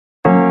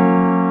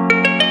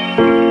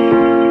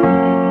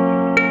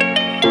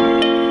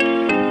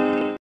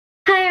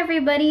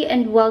everybody,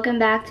 and welcome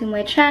back to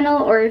my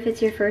channel, or if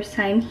it's your first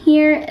time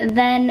here,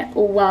 then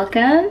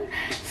welcome.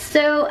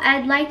 So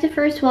I'd like to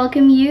first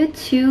welcome you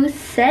to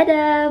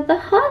Seda,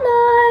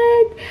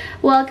 Bacolod.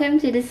 Welcome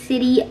to the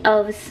city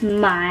of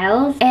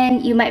smiles.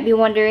 And you might be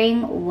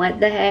wondering what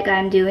the heck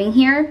I'm doing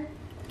here.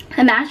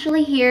 I'm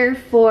actually here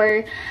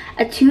for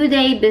a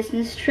 2-day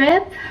business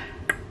trip.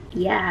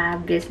 Yeah,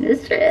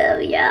 business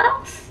trip,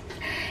 yes.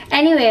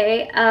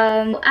 Anyway,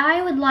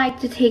 I would like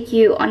to take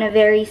you on a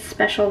very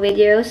special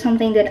video,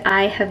 something that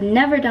I have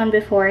never done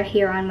before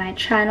here on my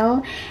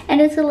channel, and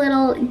it's a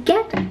little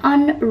get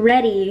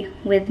unready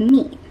with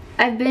me.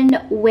 I've been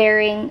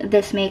wearing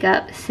this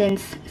makeup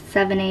since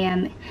 7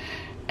 a.m.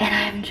 and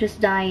I'm just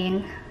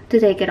dying to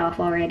take it off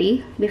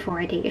already before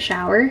I take a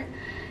shower.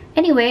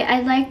 Anyway,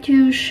 I'd like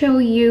to show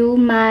you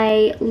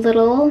my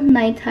little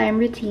nighttime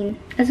routine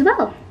as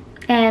well.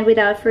 And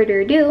without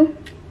further ado,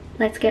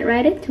 let's get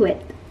right into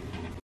it.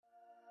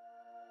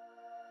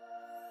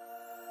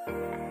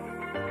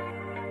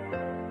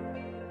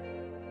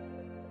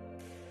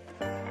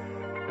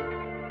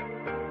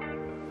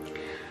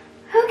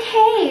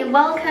 Okay,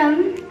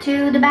 welcome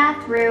to the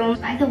bathroom.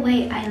 By the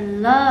way, I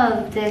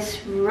love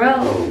this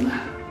robe.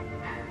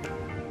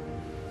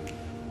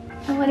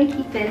 I want to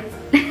keep it.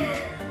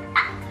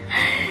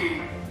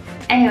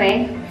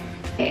 Anyway,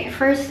 okay,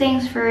 first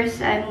things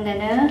first, I'm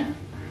gonna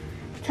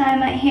tie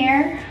my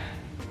hair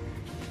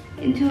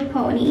into a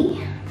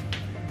pony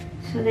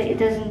so that it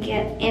doesn't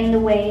get in the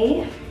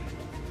way.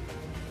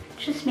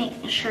 Just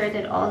making sure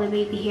that all the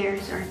baby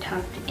hairs are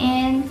tucked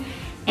in.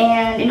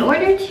 And in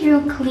order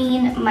to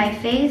clean my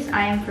face,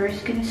 I am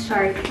first going to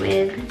start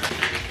with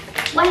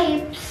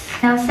wipes.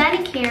 Now,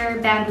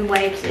 Sadicare bamboo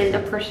wipes is a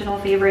personal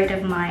favorite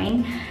of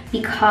mine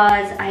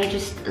because I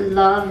just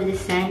love the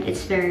scent.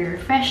 It's very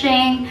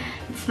refreshing.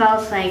 It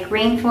smells like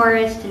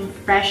rainforest and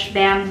fresh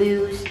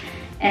bamboos.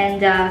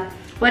 And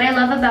what I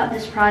love about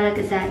this product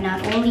is that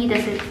not only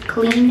does it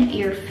clean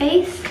your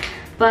face,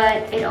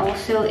 but it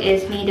also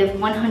is made of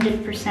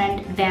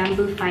 100%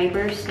 bamboo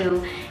fiber,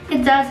 so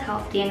it does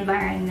help the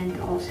environment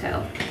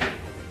also.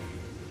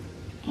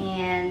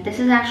 And this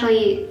is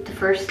actually the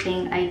first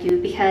thing I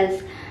do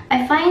because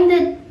I find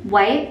that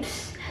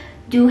wipes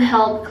do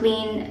help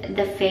clean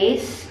the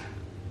face,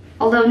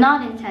 although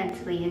not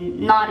intensely and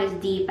not as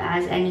deep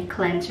as any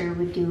cleanser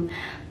would do,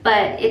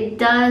 but it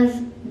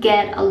does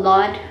get a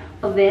lot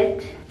of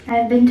it.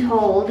 I've been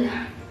told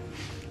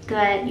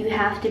that you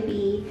have to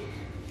be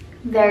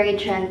very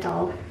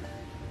gentle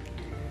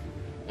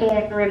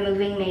in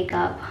removing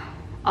makeup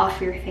off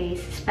your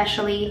face,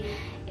 especially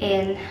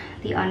in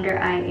the under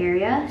eye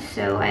area.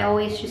 So I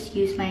always just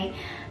use my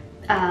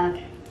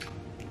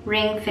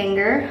ring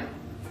finger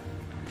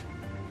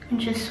and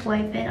just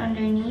swipe it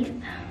underneath.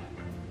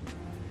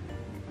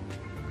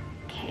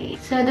 Okay,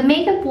 so the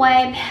makeup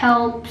wipe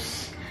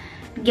helps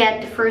get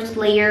the first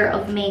layer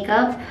of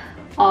makeup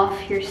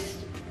off your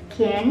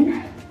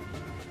skin.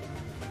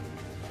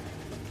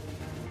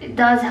 It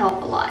does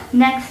help a lot.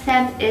 Next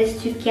step is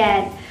to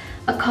get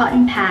a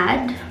cotton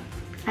pad.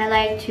 I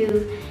like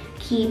to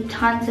keep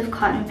tons of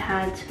cotton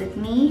pads with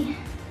me.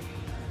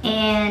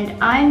 And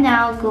I'm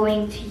now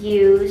going to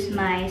use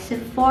my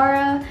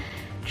Sephora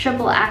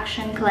Triple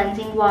Action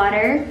Cleansing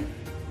Water.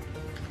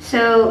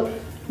 So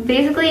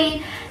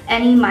basically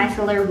any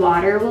micellar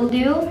water will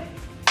do.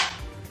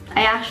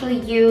 I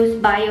actually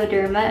use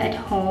Bioderma at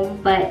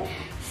home, but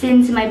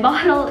since my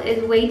bottle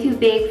is way too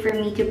big for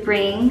me to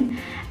bring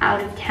out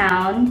of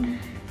town,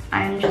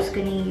 I'm just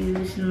gonna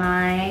use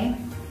my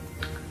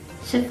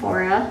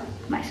Sephora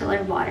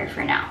micellar water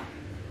for now.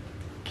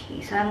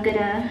 Okay, so I'm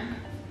gonna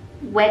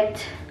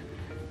wet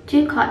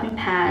 2 cotton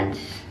pads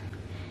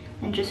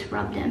and just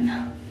rub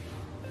them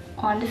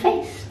on the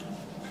face.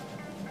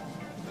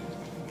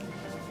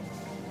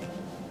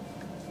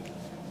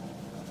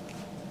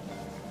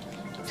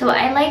 So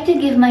I like to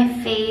give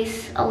my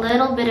face a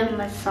little bit of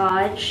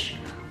massage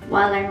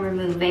while I'm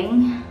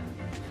removing.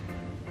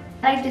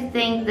 I like to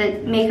think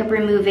that makeup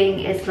removing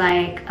is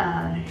like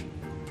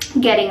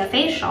getting a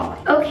facial.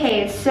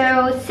 Okay,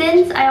 so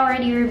since I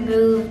already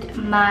removed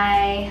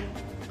my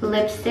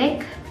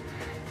lipstick,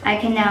 I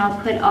can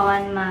now put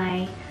on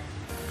my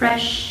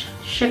fresh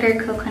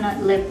sugar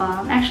coconut lip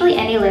balm. Actually,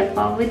 any lip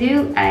balm would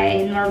do.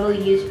 I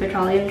normally use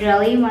petroleum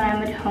jelly when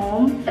I'm at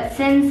home, but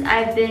since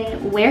I've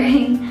been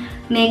wearing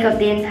makeup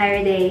the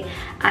entire day,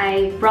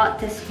 I brought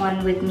this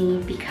one with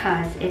me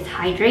because it's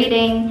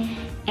hydrating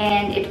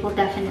and it will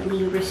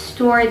definitely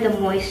restore the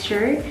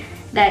moisture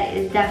that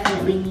is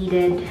definitely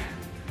needed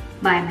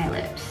by my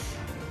lips.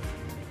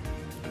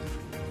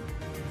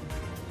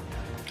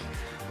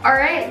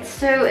 Alright,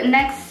 so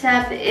next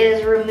step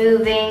is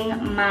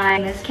removing my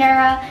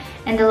mascara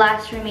and the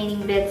last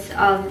remaining bits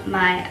of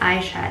my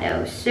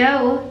eyeshadow.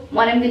 So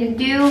what I'm going to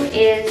do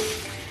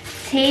is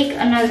take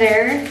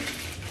another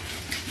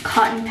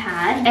cotton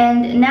pad,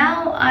 and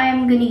now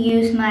I'm going to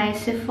use my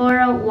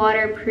Sephora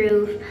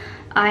waterproof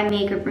eye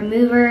makeup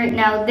remover.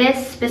 Now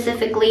this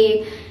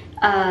specifically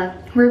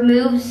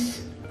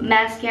removes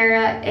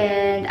mascara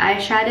and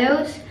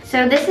eyeshadows,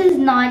 So this is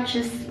not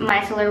just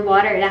micellar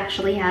water, it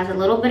actually has a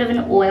little bit of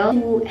an oil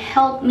to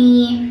help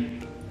me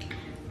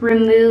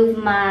remove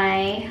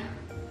my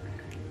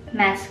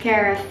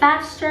mascara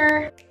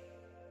faster.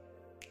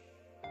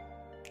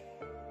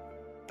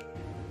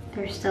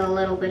 There's still a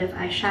little bit of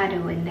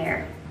eyeshadow in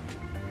there.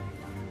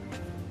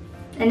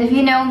 And if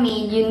you know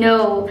me, you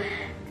know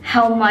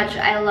how much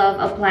I love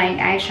applying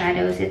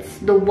eyeshadows. It's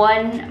the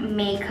one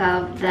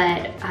makeup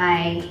that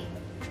I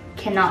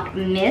cannot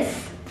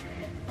miss.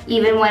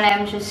 Even when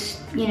I'm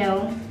just, you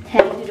know,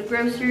 heading to the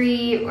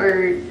grocery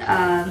or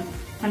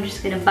I'm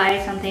just gonna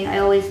buy something, I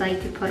always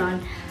like to put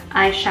on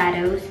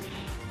eyeshadows.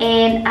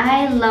 And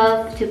I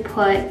love to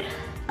put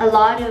a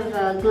lot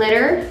of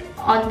glitter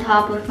on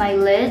top of my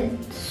lid.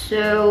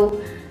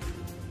 So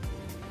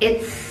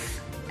it's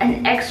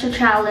an extra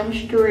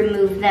challenge to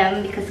remove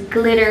them because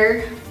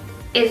glitter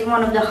is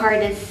one of the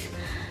hardest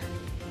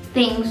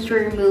things to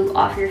remove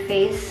off your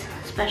face,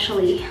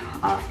 especially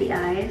off the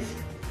eyes.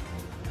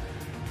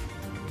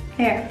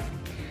 There.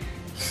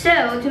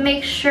 So to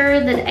make sure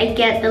that I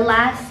get the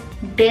last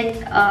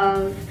bit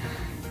of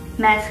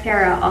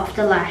mascara off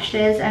the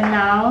lashes, I'm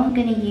now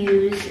gonna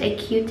use a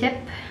Q-tip.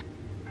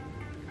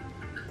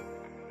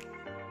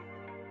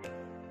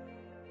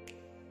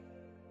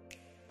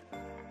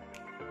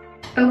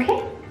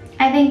 Okay,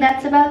 I think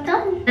that's about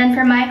done. Then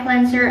for my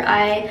cleanser,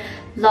 I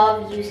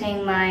love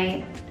using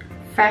my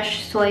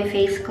Fresh Soy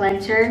Face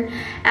Cleanser.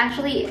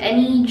 Actually,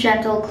 any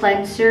gentle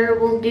cleanser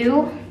will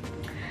do,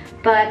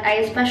 but I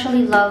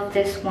especially love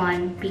this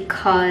one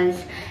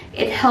because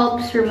it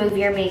helps remove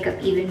your makeup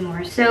even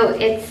more. So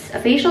it's a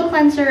facial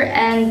cleanser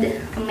and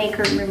a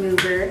makeup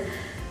remover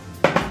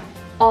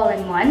all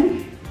in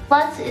one.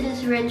 Plus it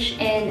is rich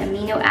in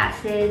amino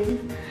acid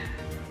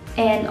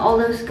and all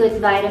those good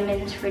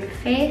vitamins for the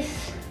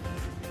face.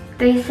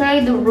 They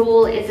say the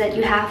rule is that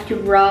you have to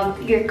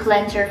rub your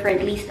cleanser for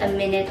at least a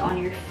minute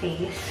on your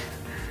face,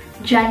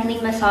 gently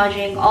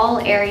massaging all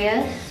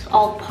areas,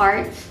 all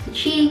parts, the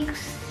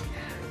cheeks,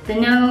 the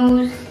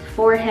nose,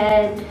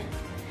 forehead,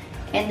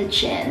 and the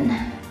chin.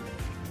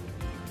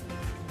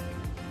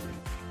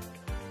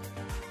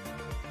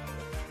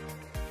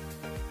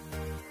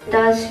 It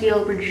does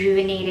feel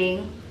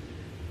rejuvenating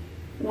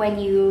when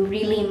you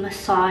really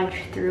massage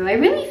through. I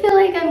really feel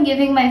like I'm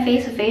giving my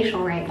face a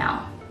facial right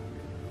now.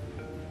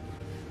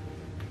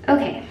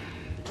 Okay.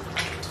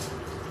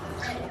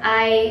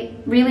 I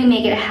really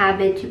make it a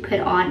habit to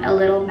put on a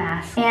little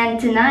mask. And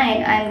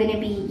tonight I'm gonna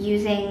be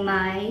using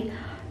my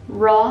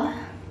Raw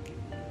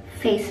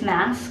face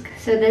mask.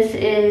 So this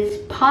is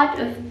Pot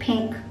of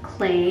Pink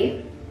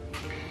Clay,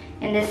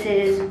 and this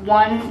is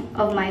one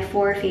of my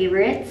 4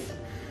 favorites.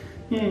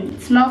 It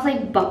smells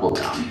like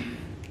bubblegum.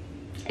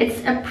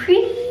 It's a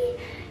pretty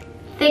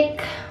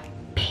thick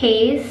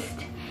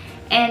paste,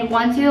 and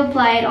once you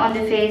apply it on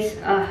the face,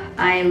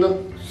 I look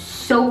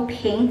so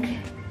pink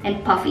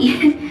and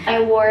puffy.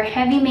 I wore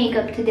heavy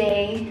makeup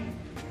today,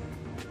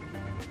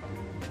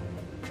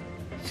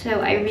 so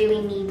I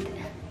really need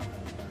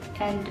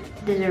and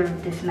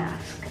deserve this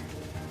mask.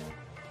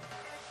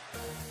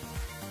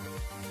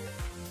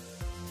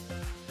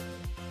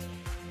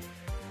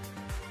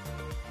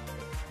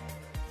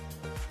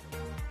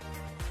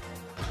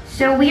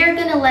 So we are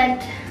gonna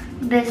let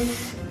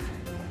this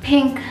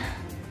pink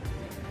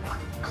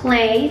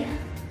clay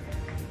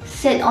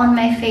sit on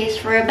my face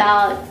for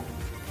about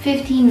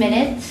 15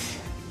 minutes,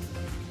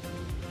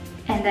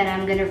 and then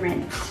I'm gonna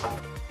rinse.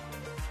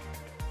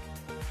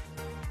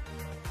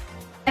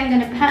 I'm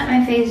gonna pat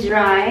my face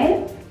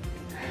dry.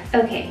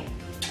 Okay,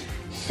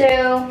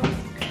 so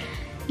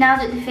now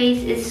that the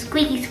face is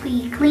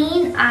squeaky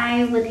clean,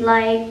 I would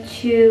like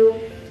to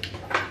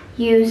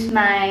use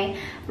my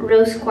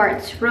rose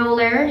quartz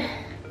roller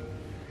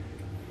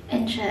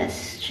and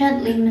just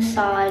gently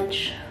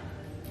massage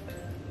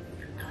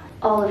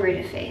all over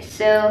the face.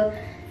 So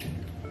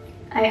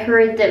I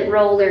heard that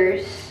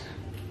rollers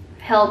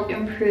help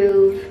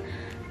improve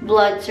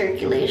blood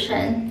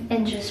circulation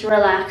and just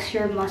relax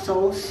your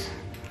muscles,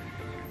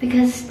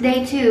 because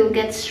they too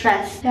get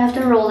stressed. You have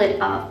to roll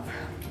it up.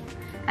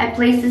 I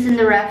placed this in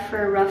the ref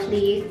for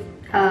roughly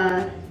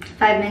 5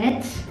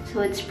 minutes,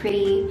 so it's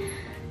pretty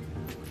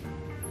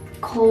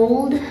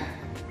cold,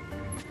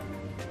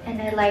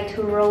 and I like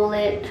to roll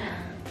it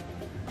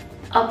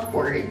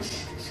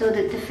upwards so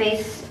that the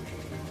face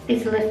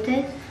is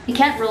lifted. You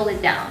can't roll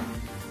it down,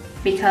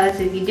 because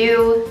if you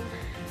do,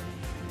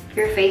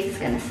 your face is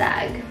gonna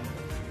sag.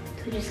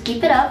 So just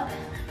keep it up.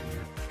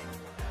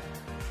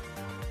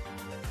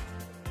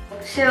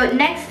 So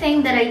next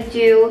thing that I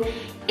do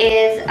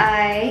is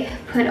I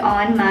put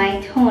on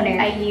my toner.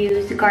 I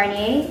use the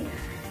Garnier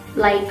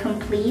Light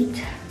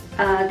Complete.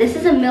 This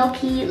is a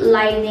milky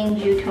lightening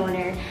dew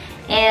toner,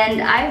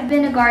 and I've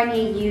been a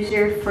Garnier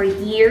user for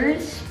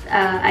years.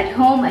 At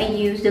home I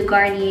use the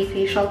Garnier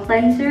facial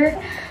cleanser.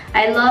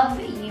 I love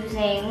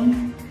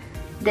using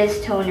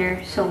this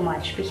toner so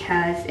much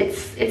because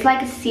it's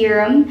like a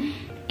serum,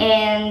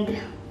 and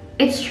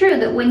it's true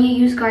that when you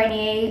use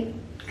Garnier,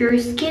 your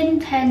skin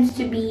tends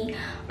to be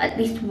at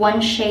least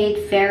 1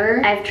 shade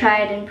fairer. I've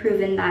tried and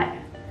proven that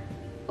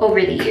over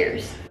the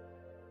years.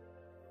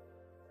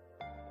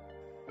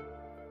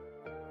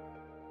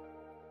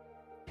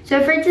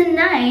 So for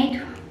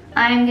tonight,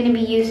 I'm gonna be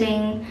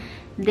using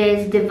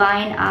this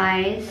Divine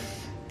Eyes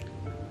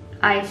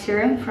eye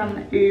serum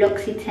from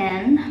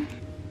Xoxo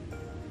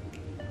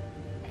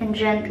and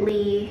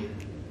gently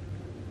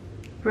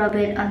rub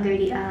it under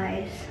the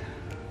eyes.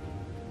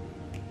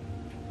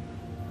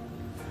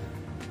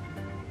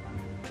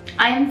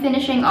 I am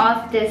finishing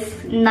off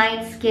this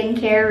night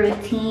skincare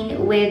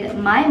routine with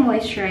my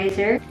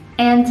moisturizer,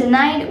 and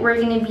tonight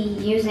we're gonna be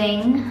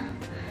using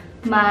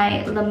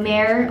my La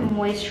Mer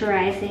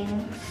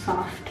moisturizing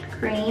soft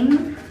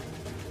cream.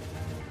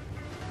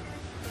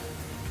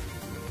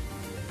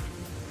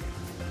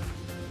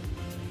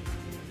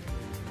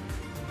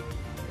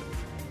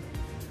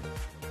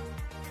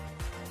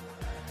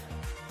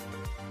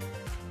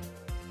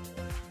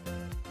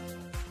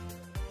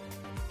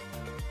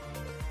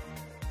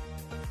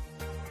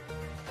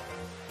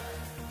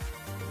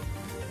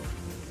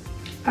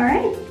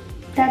 Alright,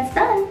 that's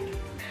done.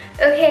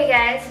 Okay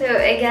guys, so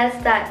I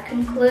guess that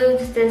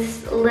concludes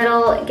this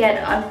little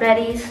get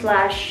unready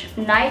 /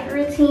 night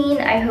routine.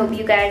 I hope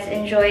you guys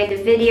enjoyed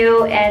the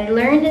video and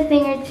learned a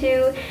thing or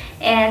two.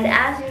 And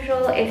as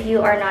usual, if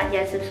you are not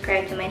yet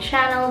subscribed to my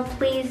channel,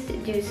 please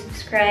do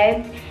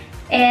subscribe.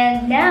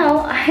 And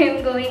now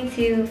I'm going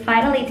to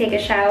finally take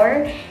a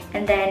shower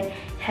and then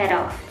head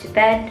off to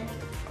bed,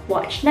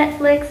 watch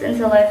Netflix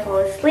until I fall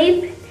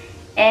asleep.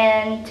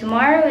 And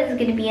tomorrow is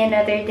going to be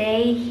another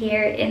day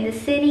here in the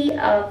city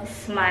of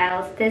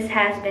smiles. This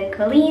has been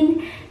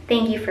Colleen.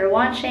 Thank you for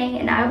watching,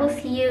 and I will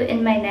see you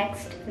in my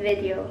next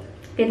video.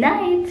 Good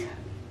night!